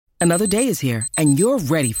Another day is here, and you're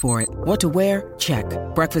ready for it. What to wear? Check.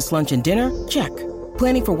 Breakfast, lunch, and dinner? Check.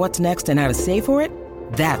 Planning for what's next and how to save for it?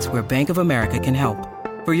 That's where Bank of America can help.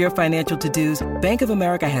 For your financial to-dos, Bank of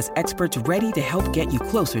America has experts ready to help get you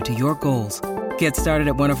closer to your goals. Get started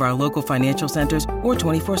at one of our local financial centers or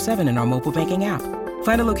 24/7 in our mobile banking app.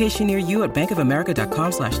 Find a location near you at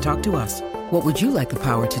bankofamerica.com/talktous. What would you like the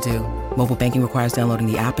power to do? Mobile banking requires downloading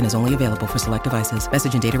the app and is only available for select devices.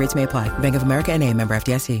 Message and data rates may apply. Bank of America N.A., member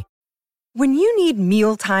FDIC. When you need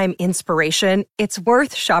mealtime inspiration, it's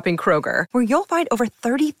worth shopping Kroger, where you'll find over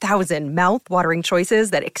 30,000 mouth-watering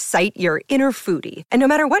choices that excite your inner foodie. And no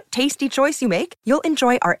matter what tasty choice you make, you'll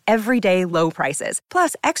enjoy our everyday low prices,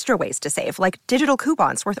 plus extra ways to save, like digital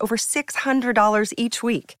coupons worth over $600 each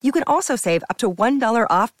week. You can also save up to $1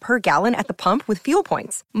 off per gallon at the pump with fuel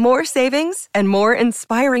points. More savings and more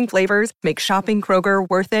inspiring flavors make shopping Kroger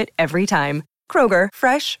worth it every time. Kroger,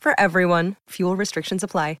 fresh for everyone. Fuel restrictions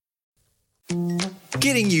apply.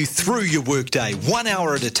 Getting you through your workday 1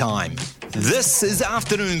 hour at a time. This is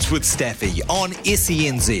Afternoons with Staffy on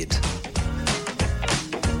SENZ.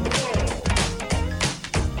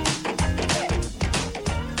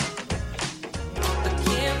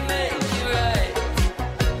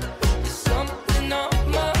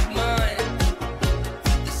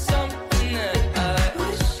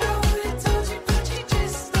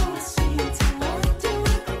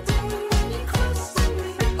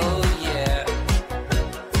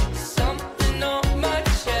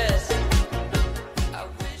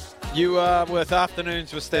 You are with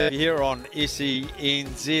Afternoons with Staf here on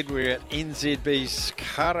SENZ. We're at NZB's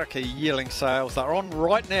Karaka yearling sales. They're on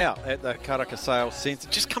right now at the Karaka Sales Centre.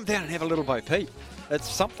 Just come down and have a little bo peep. It's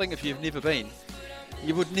something, if you've never been,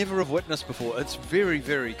 you would never have witnessed before. It's very,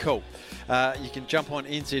 very cool. You can jump on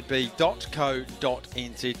nzb.co.nz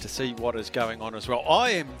to see what is going on as well.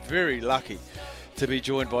 I am very lucky to be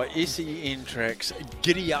joined by SEN Track's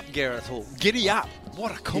Giddy Up Gareth Hall. Giddy Up!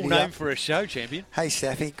 What a cool name for a show, champion. Hey,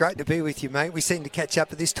 Staffy. Great to be with you, mate. We seem to catch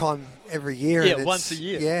up at this time every year. Yeah, once a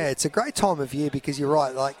year. Yeah, it's a great time of year because you're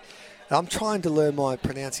right. Like, I'm trying to learn my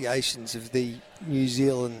pronunciations of the New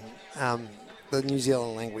Zealand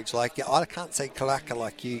language. Like, I can't say Karaka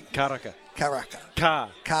like you. Karaka. Karaka.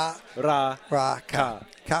 Karaka.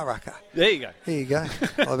 Karaka. There you go. There you go.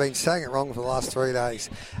 I've been saying it wrong for the last 3 days.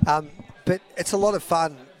 But it's a lot of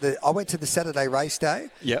fun. I went to the Saturday race day,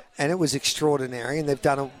 and it was extraordinary, and they've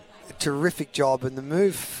done a terrific job. And the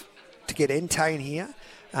move to get Entain here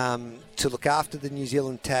to look after the New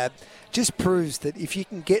Zealand tab just proves that if you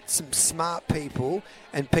can get some smart people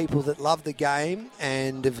and people that love the game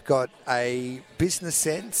and have got a business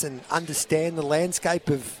sense and understand the landscape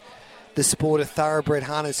of the sport of thoroughbred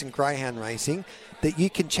harness and greyhound racing, that you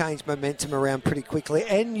can change momentum around pretty quickly,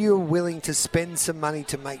 and you're willing to spend some money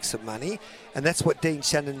to make some money. And that's what Dean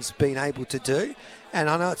Shannon's been able to do. And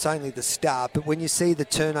I know it's only the start, but when you see the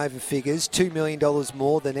turnover figures, $2 million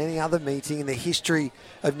more than any other meeting in the history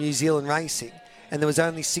of New Zealand racing, and there was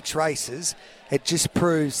only 6 races, it just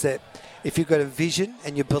proves that if you've got a vision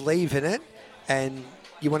and you believe in it and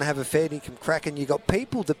you want to have a fair income crack and you've got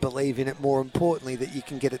people that believe in it, more importantly, that you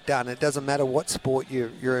can get it done. It doesn't matter what sport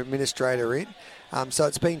you're an administrator in. So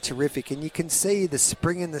it's been terrific, and you can see the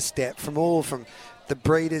spring in the step from the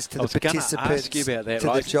breeders to the participants to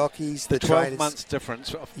the jockeys, the 12 trainers. 12 months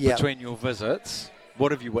difference between your visits.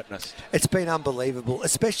 What have you witnessed? It's been unbelievable,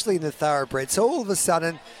 especially in the thoroughbred. So all of a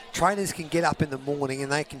sudden, trainers can get up in the morning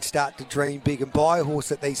and they can start to dream big and buy a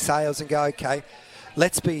horse at these sales and go, okay,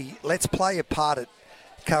 let's play a part at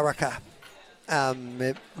Karaka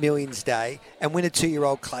Millions Day and win a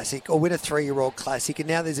 2-year-old classic or win a 3-year-old classic, and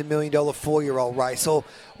now there's $1 million 4-year-old race. Or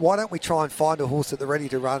why don't we try and find a horse that they're ready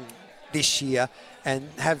to run this year and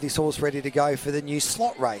have this horse ready to go for the new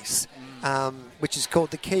slot race, which is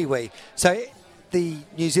called the Kiwi. So the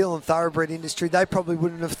New Zealand thoroughbred industry, they probably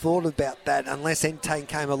wouldn't have thought about that unless Entain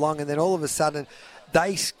came along, and then all of a sudden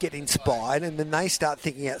they get inspired, and then they start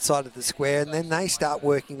thinking outside of the square, and then they start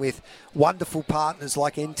working with wonderful partners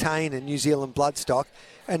like Entain and New Zealand Bloodstock,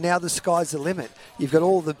 and now the sky's the limit. You've got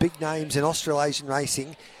all the big names in Australasian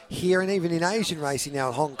racing here, and even in Asian racing now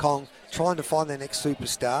in Hong Kong, trying to find their next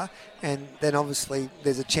superstar, and then obviously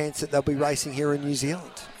there's a chance that they'll be racing here in New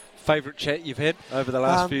Zealand. Favourite chat you've had over the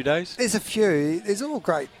last few days? There's a few. There's all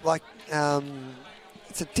great. Like,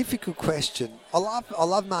 it's a difficult question. I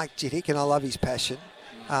love Mark Jittick, and I love his passion.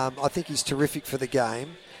 I think he's terrific for the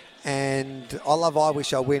game. And I love I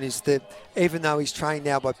Wish I Win is that even though he's trained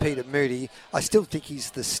now by Peter Moody, I still think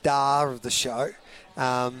he's the star of the show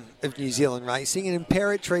of New Zealand racing. And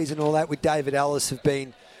Imperatrice and all that with David Ellis have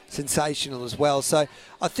been sensational as well. So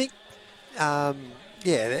I think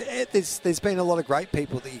Yeah, there's been a lot of great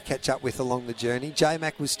people that you catch up with along the journey.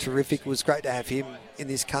 J-Mac was terrific. It was great to have him in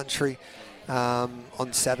this country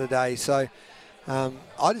on Saturday. So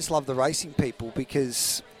I just love the racing people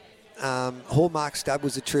because Hallmark Stud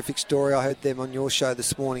was a terrific story. I heard them on your show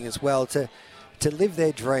this morning as well. To live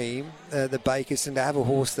their dream, the Bakers, and to have a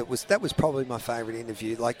horse that was probably my favourite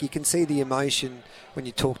interview. Like, you can see the emotion when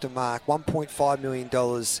you talk to Mark. $1.5 million,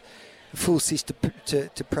 full assist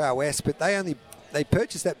to Prowess, but they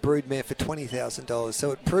purchased that broodmare for $20,000.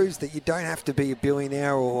 So it proves that you don't have to be a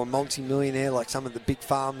billionaire or a multi-millionaire like some of the big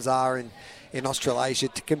farms are in Australasia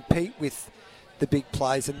to compete with the big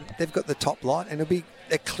players. And they've got the top lot, and it'll be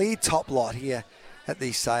a clear top lot here at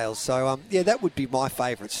these sales. So, that would be my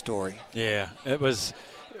favourite story. Yeah, it was,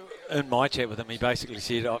 in my chat with him, he basically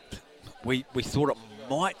said, we thought it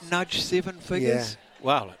might nudge seven figures. Yeah.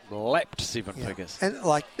 Well, it lapped seven figures. And,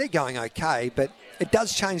 they're going okay, but it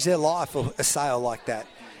does change their life, a sale like that.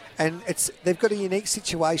 And they've got a unique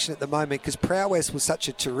situation at the moment because Prowess was such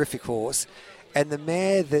a terrific horse, and the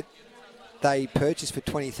mare that they purchased for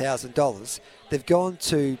 $20,000, they've gone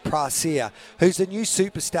to Prasia, who's a new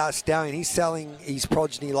superstar stallion. He's selling his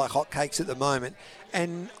progeny like hotcakes at the moment,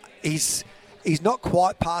 and he's not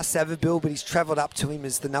quite past Savabeel, but he's travelled up to him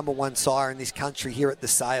as the number one sire in this country here at the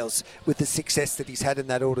sales with the success that he's had in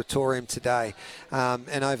that auditorium today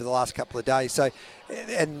and over the last couple of days. So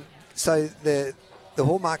the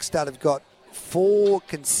Hallmark Stud have got 4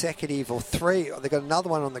 consecutive, or 3. They've got another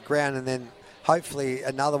one on the ground, and then hopefully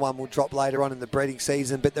another one will drop later on in the breeding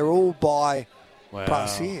season, but they're all by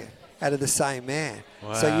Prasia out of the same mare.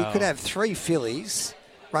 Wow. So you could have 3 fillies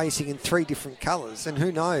racing in 3 different colours, and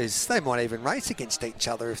who knows, they might even race against each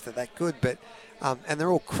other if they're that good. But and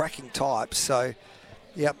they're all cracking types, so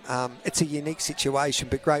it's a unique situation,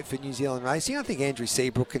 but great for New Zealand racing. I think Andrew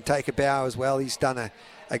Seabrook can take a bow as well. He's done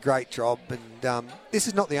a great job, and this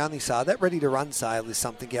is not the only sale. That Ready to Run sale is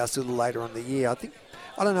something else a little later on in the year.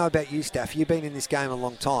 I don't know about you, Staf. You've been in this game a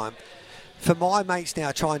long time. For my mates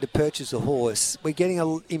now trying to purchase a horse, we're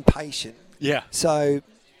getting impatient. Yeah. So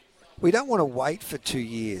we don't want to wait for 2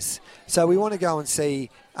 years. So we want to go and see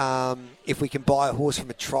if we can buy a horse from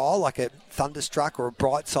a trial, like a Thunderstruck or a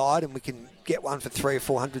Brightside, and we can get one for $300,000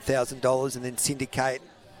 or $400,000 and then syndicate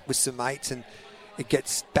with some mates, and it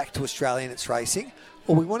gets back to Australia and it's racing.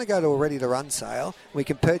 Or we want to go to a ready-to-run sale. We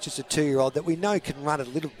can purchase a 2-year-old that we know can run a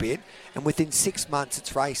little bit, and within 6 months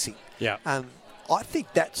it's racing. Yeah. I think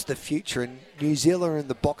that's the future, and New Zealand are in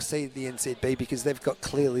the box seat of the NZB because they've got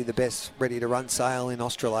clearly the best ready-to-run sale in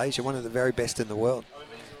Australasia, one of the very best in the world.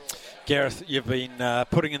 Gareth, you've been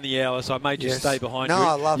putting in the hours. I made you stay behind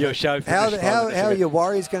I love your it. show. How are your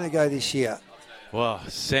Warriors going to go this year? Well,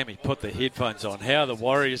 Sammy, put the headphones on. How are the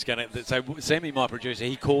Warriors going to... So Sammy, my producer,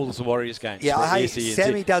 he calls the Warriors games. Yeah,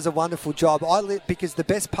 Sammy does a wonderful job. Because the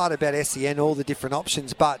best part about SEN, all the different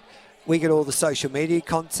options, but we get all the social media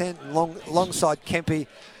content. And alongside Kempy,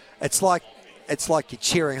 it's like you're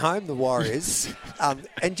cheering home the Warriors.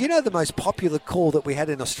 And do you know the most popular call that we had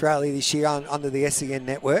in Australia this year under the SEN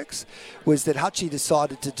networks was that Hutchie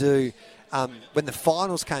decided to do, when the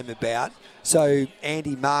finals came about, so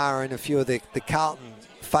Andy Marr and a few of the Carlton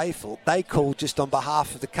faithful, they called just on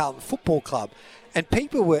behalf of the Carlton Football Club. And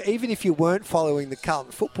people were, even if you weren't following the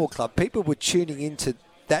Carlton Football Club, people were tuning into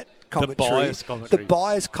that commentary. The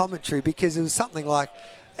bias commentary, because it was something like,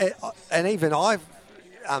 and even I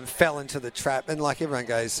fell into the trap, and like everyone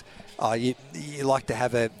goes, oh, you like to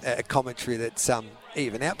have a commentary that's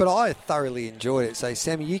even out, but I thoroughly enjoyed it. So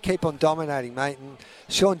Sammy, you keep on dominating, mate. And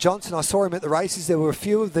Sean Johnson, I saw him at the races. There were a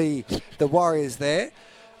few of the Warriors there.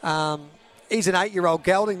 He's an 8-year-old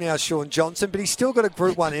gelding now, Sean Johnson, but he's still got a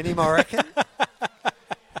Group 1 in him, I reckon.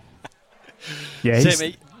 Yeah,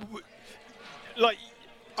 Sammy,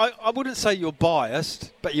 I wouldn't say you're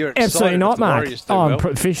biased, but you're excited. Absolutely not, Mark. I'm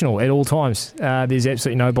professional at all times. There's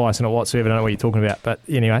absolutely no bias in it whatsoever. I don't know what you're talking about, but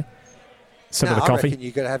anyway, sip of the coffee. I reckon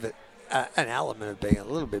you've got to have it. An element of being a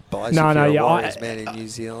little bit biased. Warriors man in New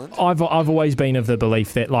Zealand. I've always been of the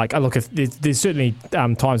belief that, like, look, if there's certainly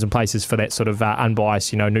times and places for that sort of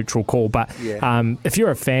unbiased, neutral call. But if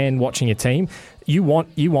you're a fan watching your team, you want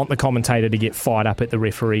the commentator to get fired up at the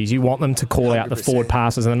referees. You want them to call 100%. Out the forward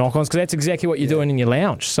passes and the knock-ons, because that's exactly what you're doing in your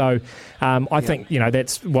lounge. So I think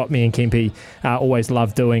that's what me and Kempy always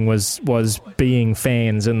loved doing was being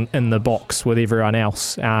fans in the box with everyone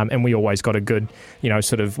else, and we always got a good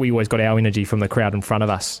we always got our energy from the crowd in front of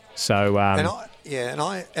us. So and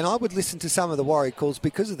I would listen to some of the Warrior calls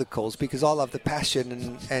because of the calls, because I love the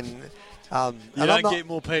passion and you don't get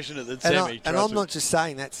more passionate than Sammy. And I'm not just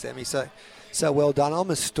saying that, Sammy. So well done.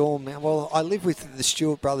 I'm a Storm man. Well, I lived with the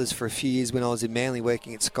Stewart brothers for a few years when I was in Manly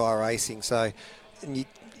working at Sky Racing. So and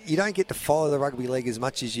you don't get to follow the rugby league as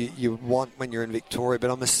much as you want when you're in Victoria.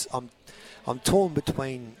 But I'm torn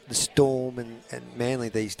between the Storm and Manly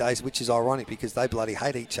these days, which is ironic because they bloody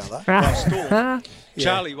hate each other. Storm.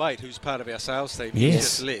 Charlie Waite, who's part of our sales team, he's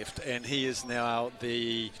just left, and he is now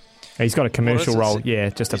He's got a commercial role,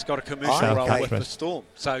 he's got a commercial role with the Storm.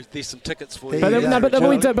 So there's some tickets for you. But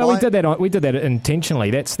we did that intentionally.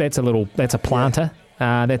 That's a planter.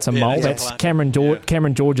 That's a mole. That's Cameron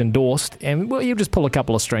George endorsed, and you'll just pull a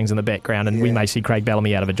couple of strings in the background, and we may see Craig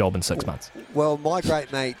Bellamy out of a job in 6 months. Well, my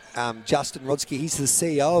great mate Justin Rodsky, he's the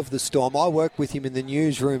CEO of the Storm. I worked with him in the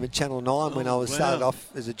newsroom at Channel 9 when I started off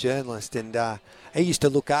as a journalist, and he used to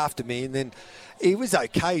look after me. And then he was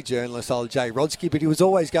okay journalist, old Jay Rodsky, but he was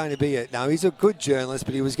always going to be he's a good journalist,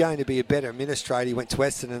 but he was going to be a better administrator. He went to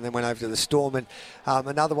Western and then went over to the Storm. And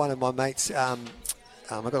another one of my mates.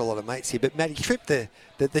 I've got a lot of mates here, but Matty Tripp, the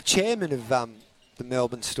chairman of the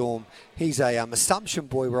Melbourne Storm, he's a Assumption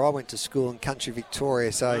boy where I went to school in country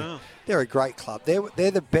Victoria, so they're a great club.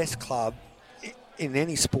 They're the best club in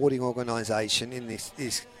any sporting organisation in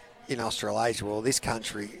in Australasia or this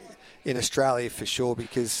country, in Australia for sure,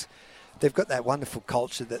 because they've got that wonderful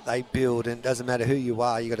culture that they build, and it doesn't matter who you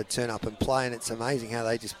are, you've got to turn up and play, and it's amazing how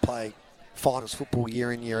they just play finals football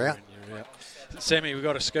year in, year out. Sammy, we've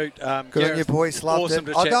got a scoot. Good on you, boys. Loved awesome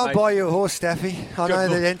it. I'll go and buy you a horse, Staffy. I know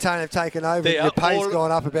that Entone have taken over. And your pay's gone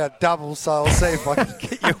up about double, so I'll see if I can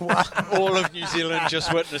get you one. All of New Zealand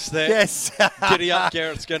just witnessed that. Yes. Giddy up,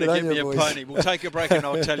 Garrett's going to get me a pony. We'll take a break and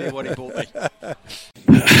I'll tell you what he bought me.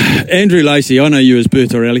 Andrew Lacey, I know you as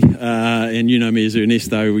Bertorelli, and you know me as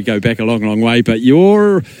Ernesto. We go back a long, long way, but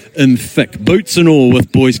you're in thick, boots and all,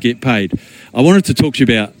 with Boys Get Paid. I wanted to talk to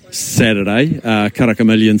you about Saturday, Karaka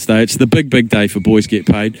Millions Day. It's the big day for Boys Get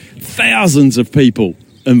Paid. Thousands of people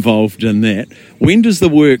involved in that. When does the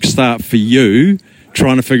work start for you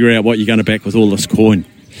trying to figure out what you're going to back with all this coin?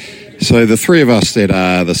 So the three of us that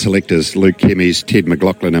are the selectors, Luke Kemmies, Ted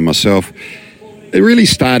McLaughlin and myself, it really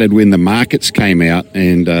started when the markets came out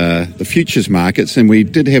and the futures markets, and we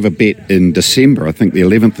did have a bet in December, I think the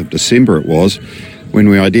 11th of December it was, when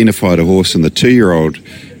we identified a horse in the 2-year-old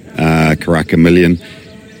Karaka Million.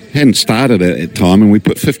 Hadn't started at the time, and we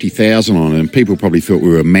put 50,000 on it, and people probably thought we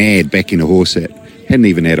were mad backing a horse that hadn't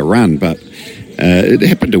even had a run, but it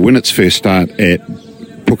happened to win its first start at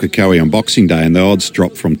Pukekohe on Boxing Day, and the odds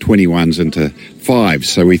dropped from 21s into 5s,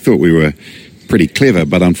 so we thought we were pretty clever,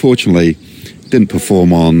 but unfortunately didn't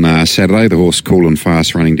perform on Saturday. The horse cool and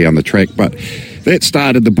fast running down the track, but that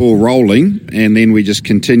started the ball rolling, and then we just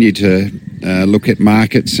continued to look at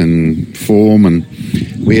markets and form, and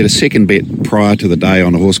we had a second bet prior to the day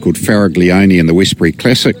on a horse called Faraglione in the Westbury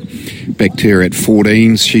Classic. Backed her at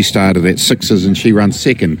 14s. She started at 6s and she runs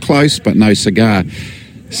second. Close, but no cigar.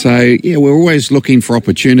 So, yeah, we're always looking for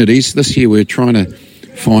opportunities. This year we're trying to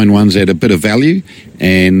find ones at a bit of value,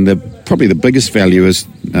 and probably the biggest value is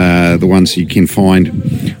the ones you can find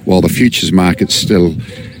while the futures market's still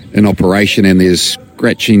in operation, and there's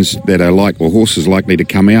scratchings that are horses likely to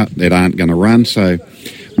come out that aren't going to run. So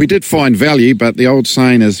we did find value, but the old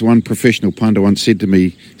saying, as one professional punter once said to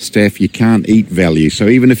me, Staf, you can't eat value. So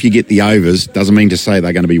even if you get the overs, doesn't mean to say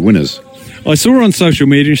they're going to be winners. I saw on social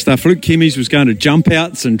media and stuff, Luke Kemmies was going to jump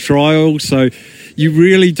outs and trials, so you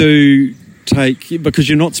really do take, because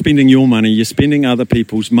you're not spending your money, you're spending other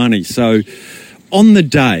people's money. So on the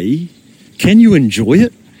day, can you enjoy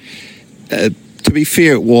it? To be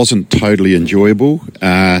fair, it wasn't totally enjoyable.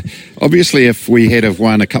 Obviously, if we had have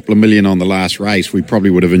won a couple of million on the last race, we probably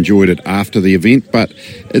would have enjoyed it after the event, but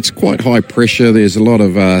it's quite high pressure. There's a lot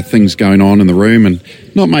of things going on in the room, and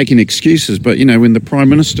not making excuses, but, you know, when the Prime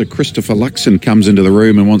Minister, Christopher Luxon, comes into the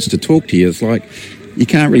room and wants to talk to you, it's like, you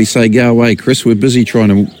can't really say, go away, Chris, we're busy trying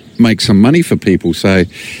to make some money for people. So,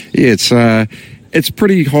 yeah, it's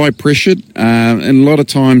pretty high pressured, and a lot of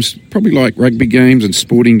times, probably like rugby games and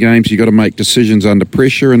sporting games, you've got to make decisions under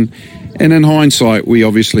pressure, and in hindsight, we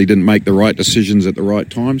obviously didn't make the right decisions at the right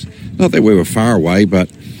times. Not that we were far away,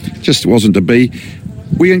 but just wasn't to be.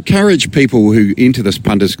 We encourage people who enter this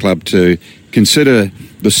punters club to consider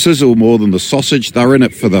the sizzle more than the sausage. They're in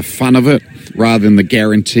it for the fun of it, rather than the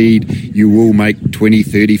guaranteed you will make 20,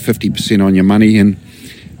 30, 50% on your money. And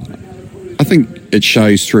I think it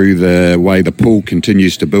shows through the way the pool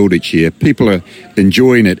continues to build each year. People are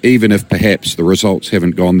enjoying it, even if perhaps the results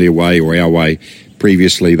haven't gone their way or our way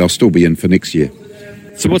previously. They'll still be in for next year.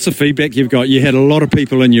 So what's the feedback you've got? You had a lot of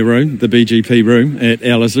people in your room, the BGP room at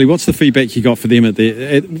Ellerslie. What's the feedback you got for them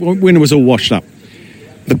when it was all washed up?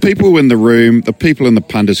 The people in the room, the people in the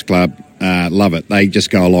punters club love it. They just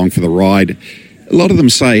go along for the ride. a lot of them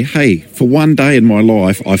say, hey, for one day in my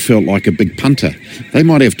life, I felt like a big punter. They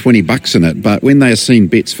might have $20 in it, but when they are seeing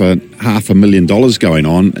bets for $500,000 going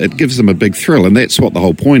on, it gives them a big thrill, and that's what the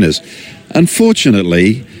whole point is.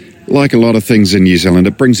 Unfortunately, like a lot of things in New Zealand,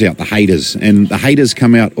 it brings out the haters, and the haters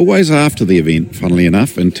come out always after the event, funnily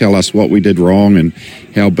enough, and tell us what we did wrong and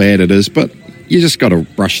how bad it is, but you just got to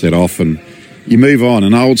brush that off and you move on.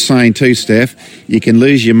 An old saying too, Staf, you can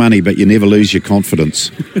lose your money, but you never lose your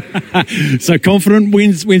confidence. So confident,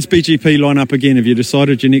 when's BGP line up again? Have you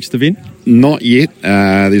decided your next event? Not yet.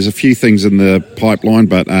 There's a few things in the pipeline,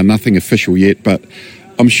 but nothing official yet. But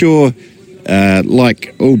I'm sure,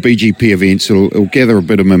 like all BGP events, it'll gather a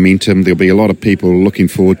bit of momentum. There'll be a lot of people looking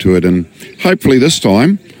forward to it, and hopefully this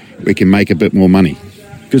time we can make a bit more money.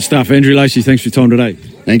 Good stuff. Andrew Lacey, thanks for your time today.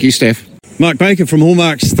 Thank you, Staf. Mark Baker from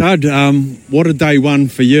Hallmark Stud. What a day one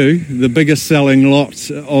for you. The biggest selling lot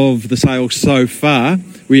of the sales so far.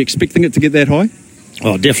 Were you expecting it to get that high?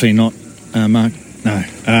 Oh, definitely not, Mark. No.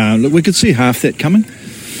 Look, we could see half that coming.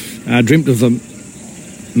 Dreamt of them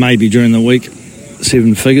maybe during the week,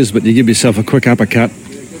 7 figures, but you give yourself a quick uppercut.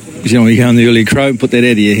 You know, you go on the early crow and put that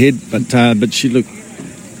out of your head. But she, look,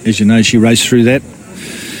 as you know, she raced through that.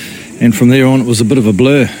 And from there on, it was a bit of a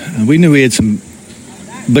blur. We knew we had some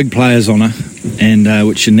big players on her, and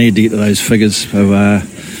which you need to get to those figures. So,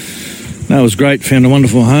 no, it was great. Found a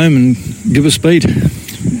wonderful home and give her speed.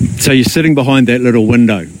 So you're sitting behind that little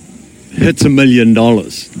window. Hits $1 million.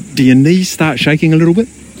 Do your knees start shaking a little bit?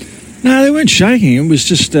 No, they weren't shaking. It was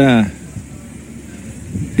just... you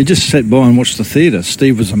just sat by and watched the theatre.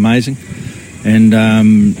 Steve was amazing. And,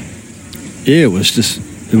 yeah, it was just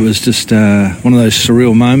one of those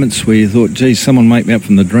surreal moments where you thought, geez, someone make me up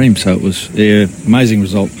from the dream. So it was, yeah, amazing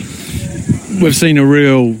result. We've seen a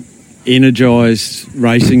real energised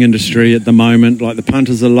racing industry at the moment. Like, the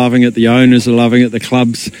punters are loving it, the owners are loving it, the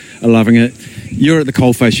clubs are loving it. You're at the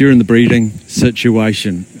coalface, you're in the breeding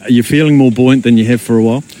situation. Are you feeling more buoyant than you have for a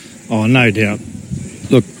while? Oh, no doubt.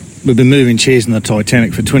 Look, we've been moving chairs in the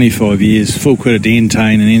Titanic for 25 years. Full credit to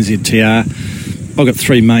Entain and NZTR. I've got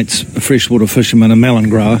 3 mates, a freshwater fisherman, a melon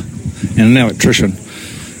grower, and an electrician.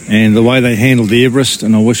 And the way they handled the Everest,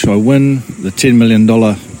 and I wish I win, the $10 million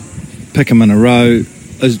pick 'em in a row,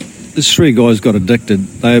 those 3 guys got addicted.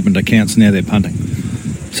 They opened accounts, now they're punting.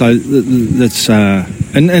 So that's...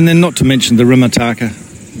 and then not to mention the Rimataka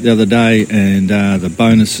the other day, and the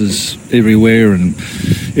bonuses everywhere, and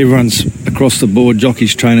everyone's across the board,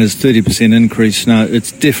 jockeys, trainers, 30% increase. No,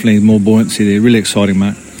 it's definitely more buoyancy there. Really exciting,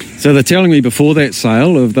 mate. So they're telling me before that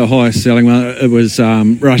sale of the highest selling one, it was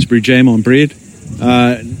raspberry jam on bread.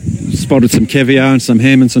 Spotted some caviar and some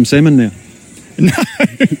ham and some salmon now.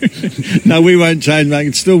 No, we won't change, mate.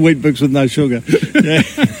 It's still wheat bix with no sugar. Yeah.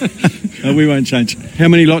 No, we won't change. How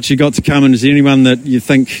many lots you got to come, and is there anyone that you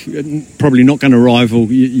think probably not going to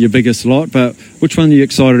rival your biggest lot, but which one are you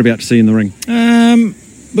excited about to see in the ring?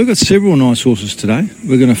 We've got several nice horses today.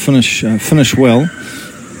 We're going to finish well.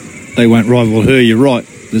 They won't rival her, you're right.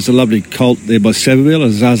 There's a lovely colt there by Savabel, a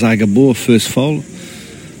Zaza Gabor, first foal.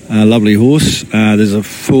 Lovely horse. There's a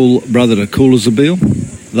full brother to Cool Isabel.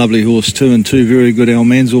 Lovely horse too, and 2 very good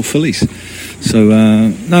Almanzor fillies. So,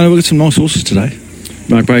 no, we've got some nice horses today.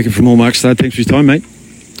 Mark Baker from Hallmark Stud, thanks for your time, mate.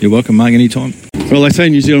 You're welcome, Mark, anytime. Well, they say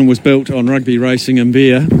New Zealand was built on rugby, racing and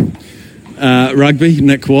beer. Rugby,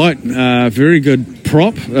 Nick White, very good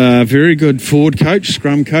prop, very good forward coach,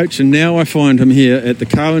 scrum coach, and now I find him here at the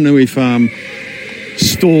Kawanui Farm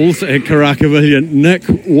stalls at Karaka Million. Nick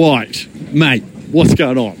White, mate, what's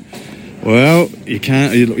going on? Well, you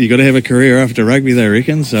got to have a career after rugby, they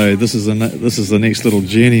reckon. So this is the next little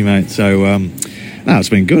journey, mate. So no, it's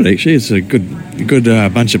been good actually. It's a good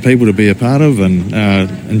bunch of people to be a part of, and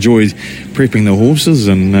enjoy prepping the horses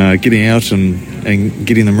and getting out and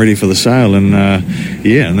getting them ready for the sale. And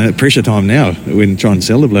yeah, and that pressure time now when trying to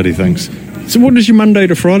sell the bloody things. So what does your Monday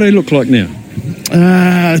to Friday look like now?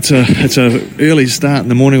 It's a early start in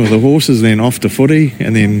the morning with the horses, then off to footy,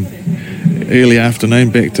 and then early afternoon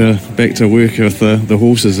back to work with the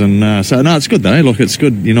horses. And so no, it's good though. Look, it's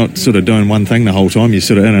good. You're not sort of doing one thing the whole time. You're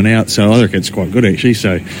sort of in and out. So I think it's quite good actually.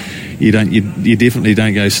 So you definitely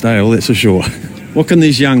don't go stale. That's for sure. What can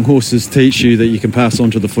these young horses teach you that you can pass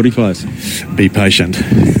on to the footy players? Be patient.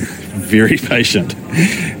 Very patient.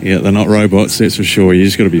 Yeah, they're not robots. That's for sure. You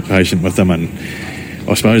just got to be patient with them, and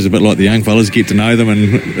I suppose a bit like the young fellas, get to know them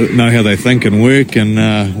and know how they think and work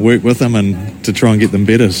with them and to try and get them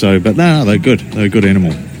better. So, but no, they're good. They're a good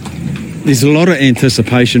animal. There's a lot of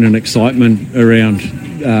anticipation and excitement around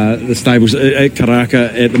the stables at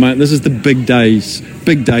Karaka at the moment. This is the big days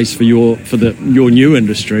for your new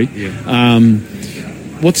industry. Yeah.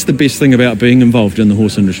 What's the best thing about being involved in the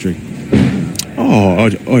horse industry? Oh,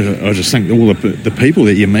 I just think all the people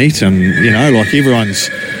that you meet, and like everyone's,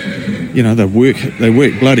 they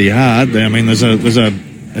work bloody hard. I mean, there's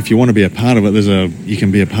a if you want to be a part of it, you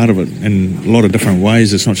can be a part of it in a lot of different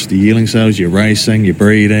ways. It's not just the yearling sales, you're racing, you're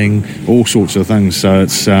breeding, all sorts of things. So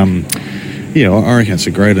it's I reckon it's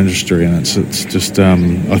a great industry, and it's just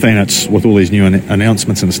I think it's with all these new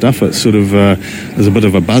announcements and stuff, it's sort of there's a bit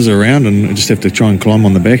of a buzz around, and you just have to try and climb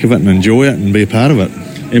on the back of it and enjoy it and be a part of it.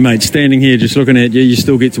 Hey mate, standing here just looking at you, you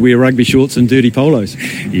still get to wear rugby shorts and dirty polos.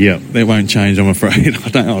 Yeah, that won't change, I'm afraid.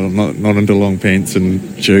 I'm not into long pants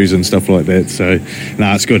and shoes and stuff like that. So,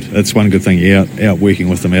 no, it's good. It's one good thing. You're out working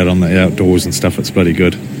with them out on the outdoors and stuff. It's bloody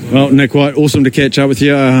good. Well, Nick White, awesome to catch up with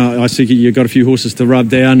you. I see you've got a few horses to rub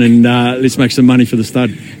down, and let's make some money for the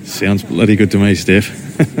stud. Sounds bloody good to me,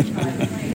 Steph.